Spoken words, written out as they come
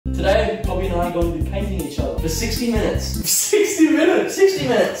Today, Bobby and I are going to be painting each other for 60 minutes. 60 minutes? 60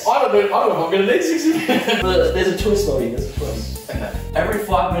 minutes! I don't know if I'm going to need 60 minutes. But there's a twist, Bobby, there's a twist. Okay. Every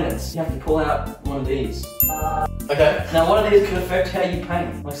 5 minutes, you have to pull out one of these. Okay. Now, one of these can affect how you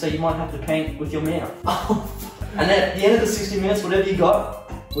paint. Like, say you might have to paint with your mouth. And then at the end of the 60 minutes, whatever you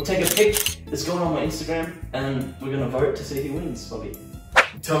got, we'll take a pic that's going on my Instagram, and we're going to vote to see who wins, Bobby.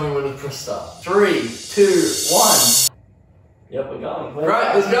 Tell me when to press start. 3, 2, 1. Yep, we're going.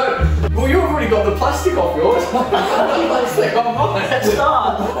 Right, let's go. Well, you've already got the plastic off yours. Plastic on mine. Let's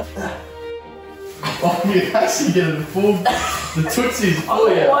start. Oh, you're actually getting the full, the tootsies. Oh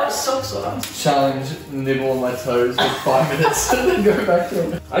yeah. White socks on. Challenge, nibble on my toes for 5 minutes and then go back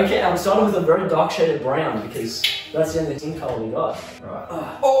to it. Okay, I'm starting with a very dark shade of brown because that's the only skin color we got. Right.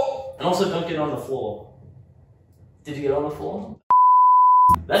 Oh! And also don't get on the floor. Did you get on the floor?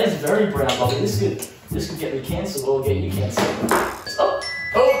 That is very brown, Bobby. This could get me cancelled or get you cancelled. Oh!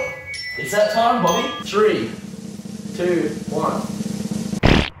 Oh! It's that time, Bobby. 3, 2, 1.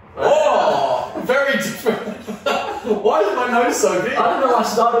 Oh! Very different. Why is my nose so big? I don't know, I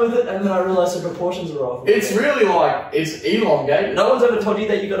started with it and then I realised the proportions are off. It's really like, it's elongated. No one's ever told you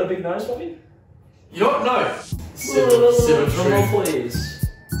that you got a big nose, Bobby? You don't know. Drum please.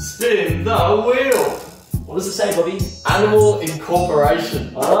 Spin the wheel. What does it say, Bobby? Animal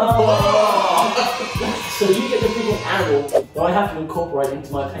incorporation. Oh. So you get to pick an animal that I have to incorporate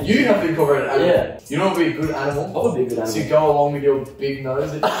into my painting. You have to incorporate an animal. Yeah. You know what would be a good animal? What would be a good animal? To go along with your big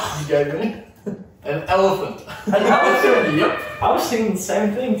nose that you gave me? An elephant. An elephant? Yep. I was thinking the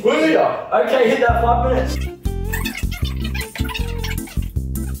same thing. Were you? Okay, hit that 5 minutes. Do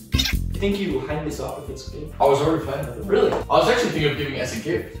you think you will hang this up if it's good? I was already planning with it. Really? I was actually thinking of giving it as a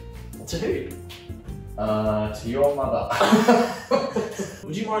gift. To who? To your mother.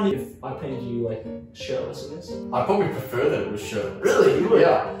 Would you mind if I painted you like shirtless in this? I probably prefer that it was shirtless. Really? You would?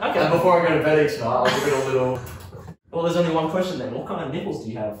 Yeah. Okay. And before I go to bed each night, I'll give it a little... Well, there's only one question then. What kind of nipples do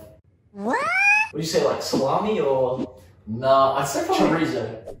you have? What? Would you say like salami or Nah, I'd say probably...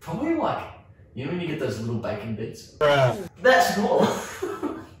 chorizo? Probably like... You know when you get those little bacon bits? That's small.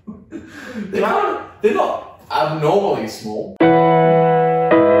 They're not abnormally small.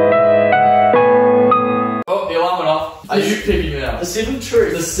 Oh, the alarm went off. Are you picking it out? The sieve of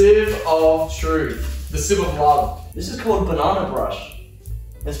truth. The sieve of truth. The sieve of love. This is called banana brush.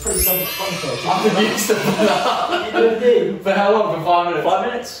 It's pretty self-explanatory. I could use the banana. You did. For how long? For 5 minutes? 5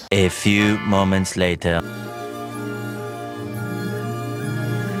 minutes? A few moments later.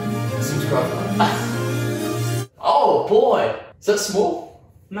 Subscribe. Oh boy! Is that small?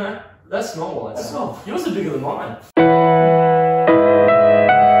 No, that's normal. That's small. Yours are bigger than mine.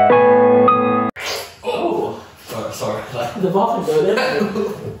 Oh! Sorry. The bathroom go there.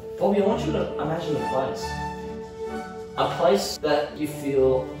 Bobby, I want you to imagine a place. A place that you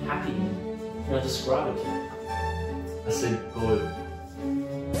feel happy in. Can I describe it to you? I see blue.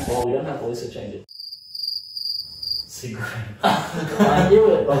 Well, we don't have blue, so change it. See green. I knew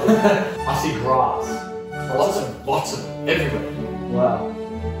it, Bobby. I see grass. Lots of everywhere. Wow.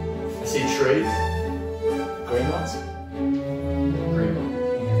 I see trees. Green ones? Green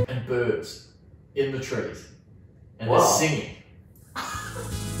ones. And birds in the trees. And Wow. they're singing.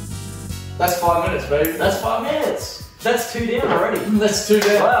 That's 5 minutes, baby. That's 5 minutes. That's 2 down already. That's 2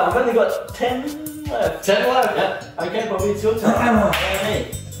 down. Wow, we've only got 10 left. 10 left. Yep. Okay, Bobby, it's your turn.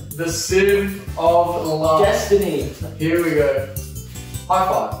 Hey. The sieve of love. Destiny. Here we go. High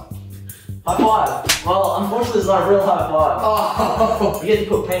five. High five. Well, unfortunately, it's not a real high five. Oh. You get to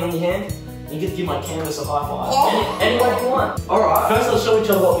put paint on your hand. You get to give my canvas a high five. Oh. Any way you want. Alright. First, I'll show each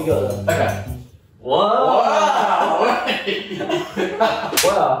other what we got. Okay. Whoa. Wow.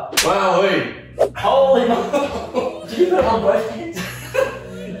 Wow. Wow. Wait. Holy. Did you put it on both hands?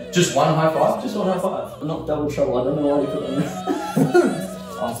 Just one high five? Just one high five. I'm not double trouble. I don't know why you put it on there.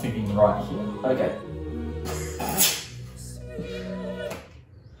 I was thinking right here. Okay.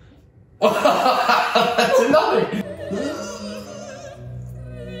 That's nothing.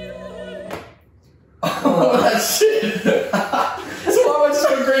 Oh, that's shit. So why am I just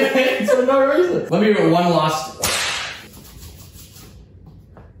got green hands for no reason? Let me give it one last.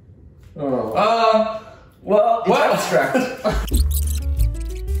 Oh. Well, it's abstract.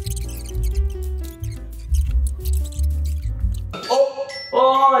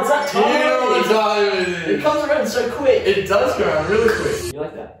 Oh, it's that time. It comes around so quick. It does go around really quick. You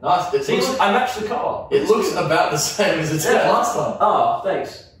like that? Nice. It See, looks, I matched the colour. it looks about the same as it did last time. Oh,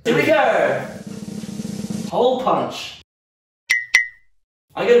 thanks. Here we go. Hole punch.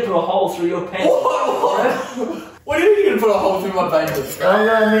 I'm gonna put a hole through your pen. What? What do you mean you're gonna put a hole through my painting?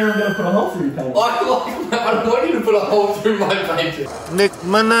 I mean I'm gonna put a hole through your painting. I don't want you to put a hole through my painting.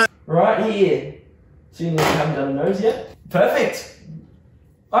 Milman. Right here. So you haven't done a nose yet? Perfect.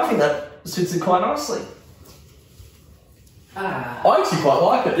 I think that suits it quite nicely. I actually quite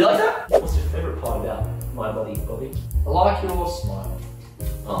like it. You like that? What's your favourite part about my body, Bobby? I like your smile.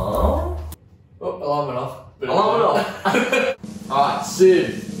 Oh. Oh, alarm went off. Alarm went off. Alright,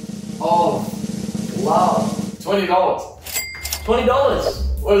 sieve of love. $20.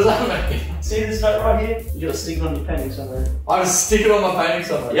 $20. What does that mean? See this note right here? You gotta stick it on your painting somewhere. I was sticking on my painting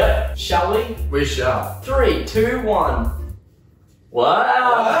somewhere. Yep. Shall we? We shall. 3, 2, 1. Wow.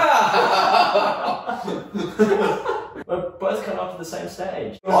 We're both coming up to the same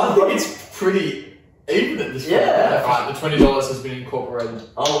stage. I think it's pretty even at this point. Yeah. Alright, the $20 has been incorporated.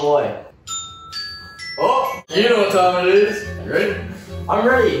 Oh boy. Oh, you know what time it is. You ready? I'm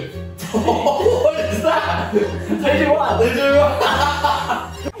ready. What is that? 3, 2, 1.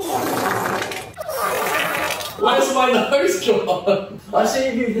 Where's my nose gone? I see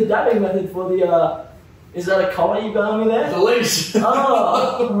you use the dabbing method for the, is that a collar you got on me there? The leash.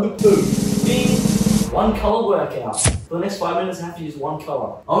 Oh. Being one colour workout. For the next 5 minutes I have to use one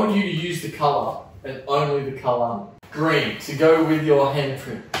colour. I want you to use the colour and only the colour green to go with your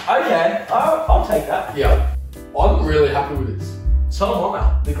handprint. Okay, I'll take that. Yeah. I'm really happy with this. So am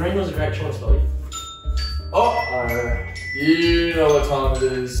I. The green was a great choice, buddy. Oh, you know what time it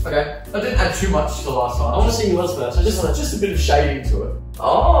is. Okay, I didn't add too much to last I time. want to see yours first. I just want to... Just a bit of shading to it.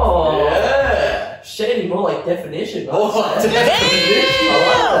 Oh! Yeah! Shading more like definition. Oh, definition. I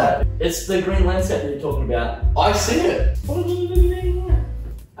like that. It's the green lens set that you're talking about. I see it.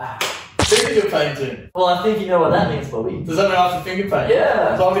 Finger painting. Well, I think you know what that means, Bobby. Does that mean I have to finger paint?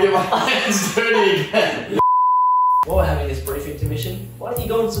 Yeah. Time to get my hands dirty again. While we're having this brief intermission, why don't you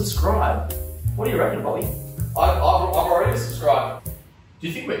go and subscribe? What do you reckon, Bobby? I've already subscribed. Do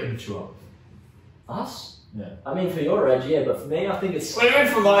you think we're immature? Us? Yeah. I mean, for your age, yeah, but for me, I think it's... What do you mean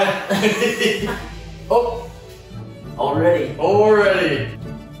for my... Oh! Already. Already!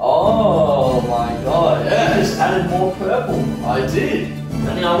 Oh my god. Yeah. You just added more purple. I did. I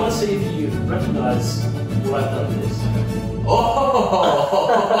mean, I want to see if you recognize what I've done with this.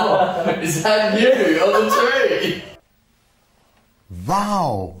 Oh! Is that you on the tree?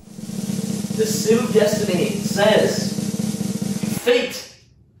 Wow. The Seal of Destiny says... Feet.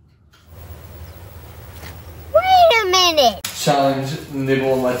 Wait a minute! Challenge,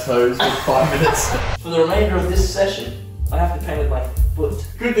 nibble on my toes for 5 minutes. For the remainder of this session, I have to paint with my foot.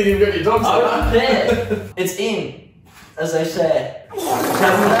 Good thing you've got your dogs I on. was prepared. It's in, as they say.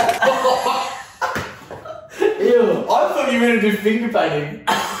 Remember that? Ew. I thought you were going to do finger painting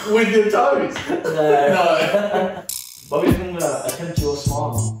with your toes. No. No. Bobby, I'm going to attempt your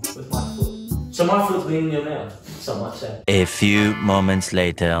smile with my foot. So my foot's being in your mouth, so much so. A few moments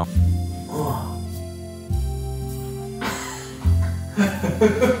later. Oh.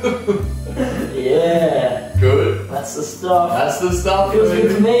 Yeah. Good. That's the stuff. That's the stuff. Feels good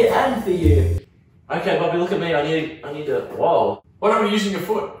to me and for you. Okay, Bobby, look at me. I need to. Whoa. Why aren't we using your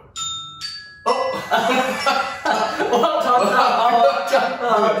foot? Oh! What?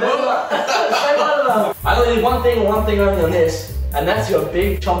 I only need one thing only on this, and that's your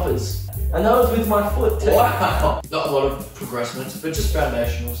big chompers. And that was with my foot too. Wow! Not a lot of progressments, but just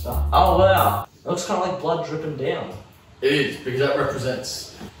foundational stuff. Oh wow. It looks kind of like blood dripping down. It is, because that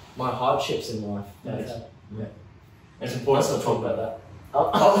represents... My hardships in life. Yeah. Yeah. It's Let's important. not talk about that. Oh.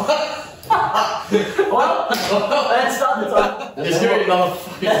 Well, let's start the time. It's going to be another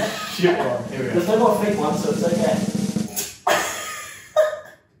fucking shit one. Here we There's go. no more fake ones, so it's okay.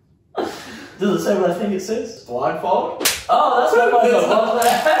 Does it say what I think it says? Blindfold? Oh, that's what I got.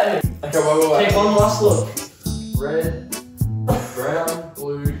 Hey. Okay, wait. Take one last look. Red, brown,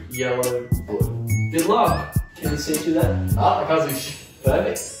 blue, yellow, blue. Good luck. Can you see through that? Ah, I can't see shit.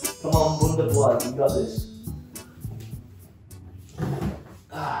 Perfect. Come on, Bunda Blood, you got this.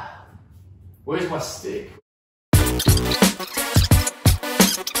 Where's my stick?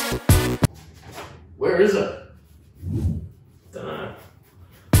 Where is it? Dunno.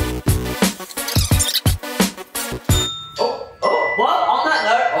 Oh, Well, on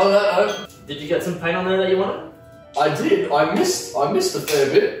that on that note, note, did you get some paint on there that you wanted? I did. I missed a fair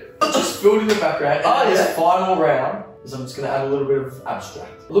bit. Just filled in the background. Oh, And yeah. this final round is I'm just going to add a little bit of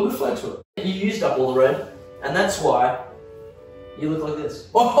abstract, a little bit of flair to it. You used up all the red, and that's why you look like this.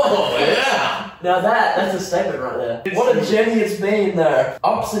 Oh yeah! Now that's a statement right there. What a journey it's been there.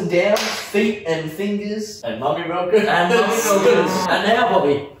 Ups and downs, feet and fingers, And mummy milkers. and mummy milkers. And now,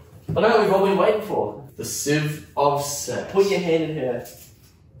 Bobby, I know what we've all been waiting for. The sieve of sex. Put your hand in here.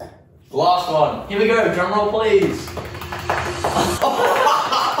 The last one. Here we go, drum roll please.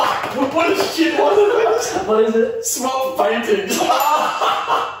 What a shit was it? What is it? Swap painting.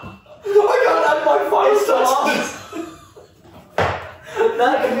 I can't have my face to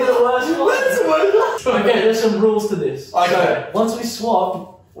That could be the worst one. That's the worst. Okay, there's some rules to this. Okay. So, once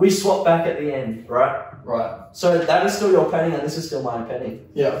we swap back at the end, right? Right. So that is still your painting and this is still my painting.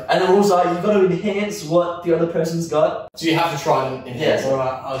 Yeah. And the rules are you've got to enhance what the other person's got. So you have to try and enhance. Yes.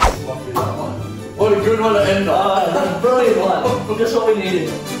 Alright, I'll just walk through that one. What a good one to end on. Brilliant one. Just what we needed.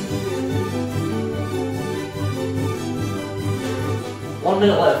 1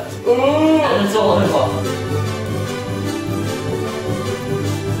 minute left. Ooh! And it's all over.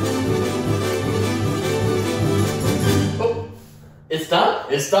 Oh, It's done?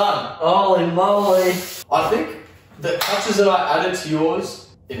 it's done. Holy moly. I think the touches that I added to yours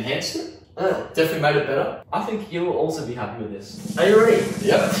enhanced it. Definitely made it better. I think you'll also be happy with this. Are you ready?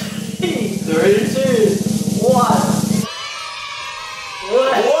 Yep. 3, 2, 1.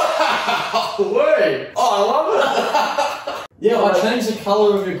 Wow! Wait! Oh, I love it! Yeah, I changed the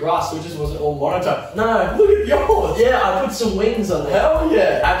colour of your grass, so it just wasn't all monotone. No. Look at yours! Yeah, I put some wings on it. Hell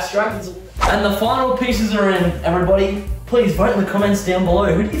yeah! Abstracted. And the final pieces are in, everybody. Please vote in the comments down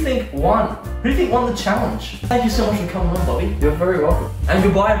below. Who do you think won? Who do you think won the challenge? Thank you so much for coming on, Bobby. You're very welcome. And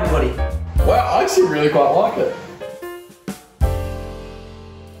goodbye, everybody. Wow, I actually really quite like it.